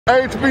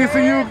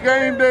HBCU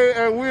game day,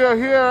 and we are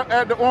here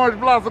at the Orange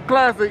Blossom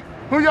Classic.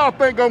 Who y'all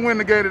think gonna win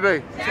the game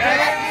today?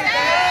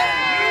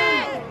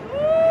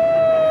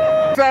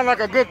 Sound like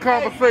a good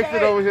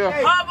conversation over here.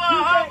 Hey, y'all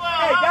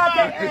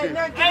can't add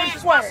nothing to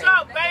this swag. What's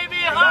up, baby?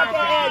 Y'all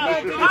can't add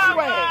nothing to this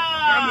swag.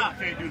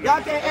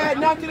 Y'all can't add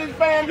nothing to this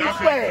family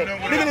swag.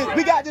 Look at this.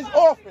 We got this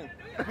orphan.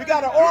 We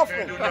got an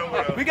orphan.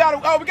 We got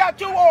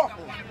two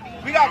orphans.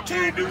 We got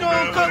two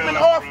Cookman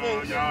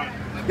orphans.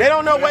 They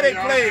don't know where they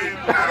played.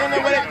 They don't know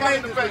where they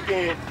played this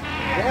weekend.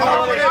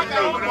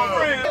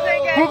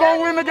 Who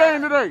gonna win the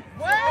game today?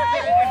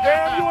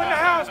 Damn, you in the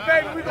house,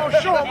 baby. We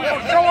gonna show up. We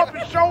gonna show up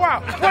and show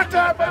out. One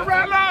time for the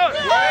Rattlers.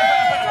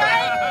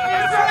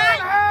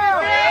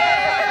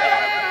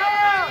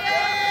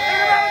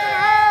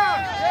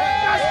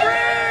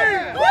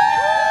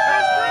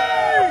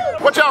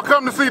 What y'all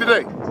come to see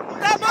today?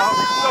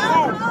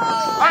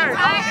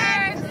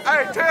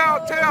 Hey,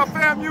 tell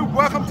FAMU,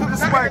 welcome to the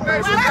swag,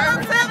 baby.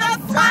 Welcome to the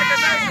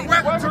swag.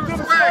 Welcome to the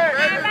swag,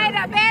 baby. And may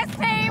the best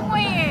team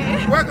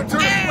win. Welcome to the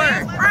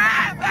swag. It's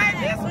pride,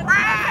 baby. It's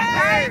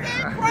pride.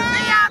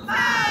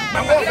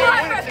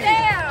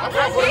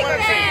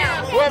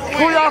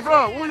 Who y'all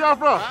from? Who y'all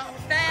from?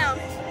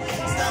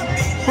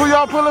 Who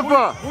y'all pulling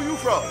for? Who you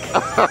from?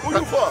 Who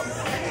you from?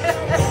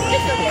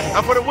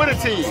 I'm for the winning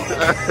team.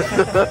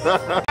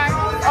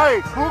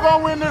 Hey, who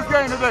gonna win this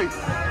game today?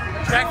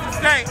 Jackson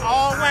State,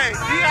 all way.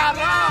 D.I.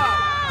 love.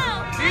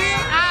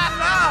 D.I.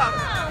 love.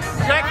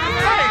 Jackson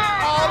State,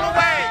 all the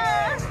way.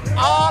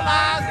 All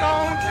eyes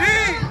on G.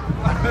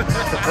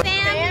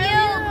 FAMU,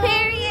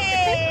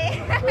 period.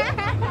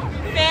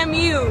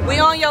 FAMU, we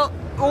on your.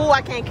 Oh,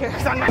 I can't care.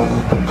 We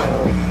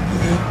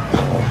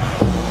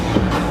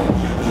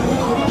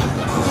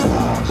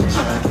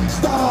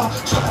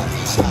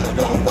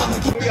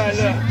got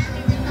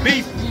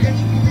beef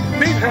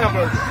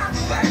hamburger.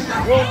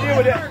 We won't deal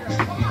with that.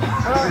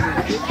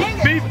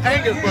 Beef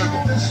Angus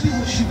burger.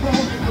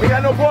 We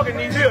got no pork in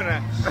these here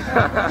now.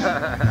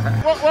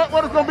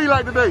 What it's gonna be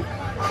like today?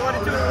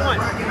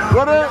 42-1.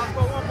 What is?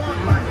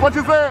 What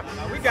you said?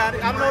 We got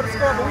it. I don't know the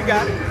score, but we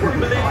got it. We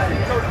believe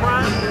it. Coach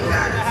Brian in the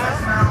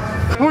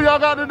house. Who y'all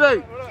got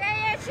today?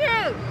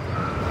 JSU.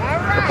 All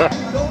right.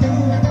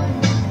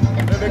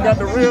 And they got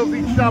the reels,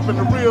 he's chopping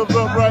the reels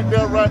up right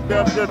there,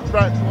 just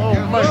right. Oh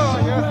man.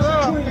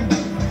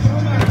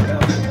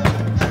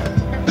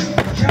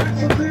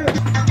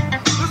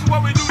 This is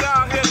what we do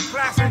down here at the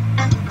classic.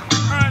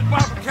 Orange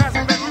Blossom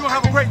Classic, baby. We're gonna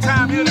have a great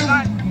time here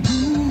tonight.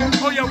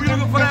 Oh yeah, we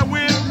looking for that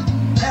win.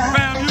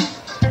 FAMU.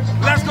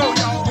 Let's go,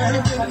 y'all.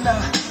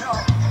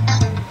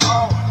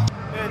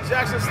 And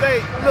Jackson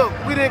State, look,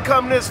 we didn't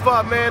come this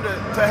far, man,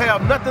 to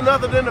have nothing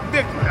other than a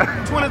victory.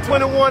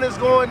 2021 is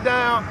going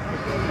down.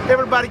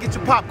 Everybody get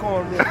your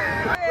popcorn ready.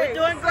 We're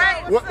doing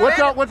great.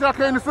 What y'all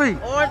came to see?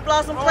 Orange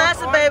Blossom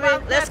Classic, baby.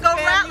 Let's go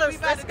Rattlers.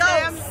 Let's go.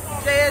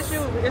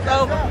 JSU. It's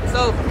over. It's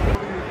over.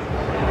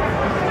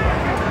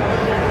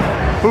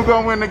 Who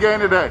gonna win the game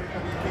today?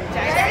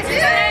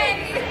 JSU.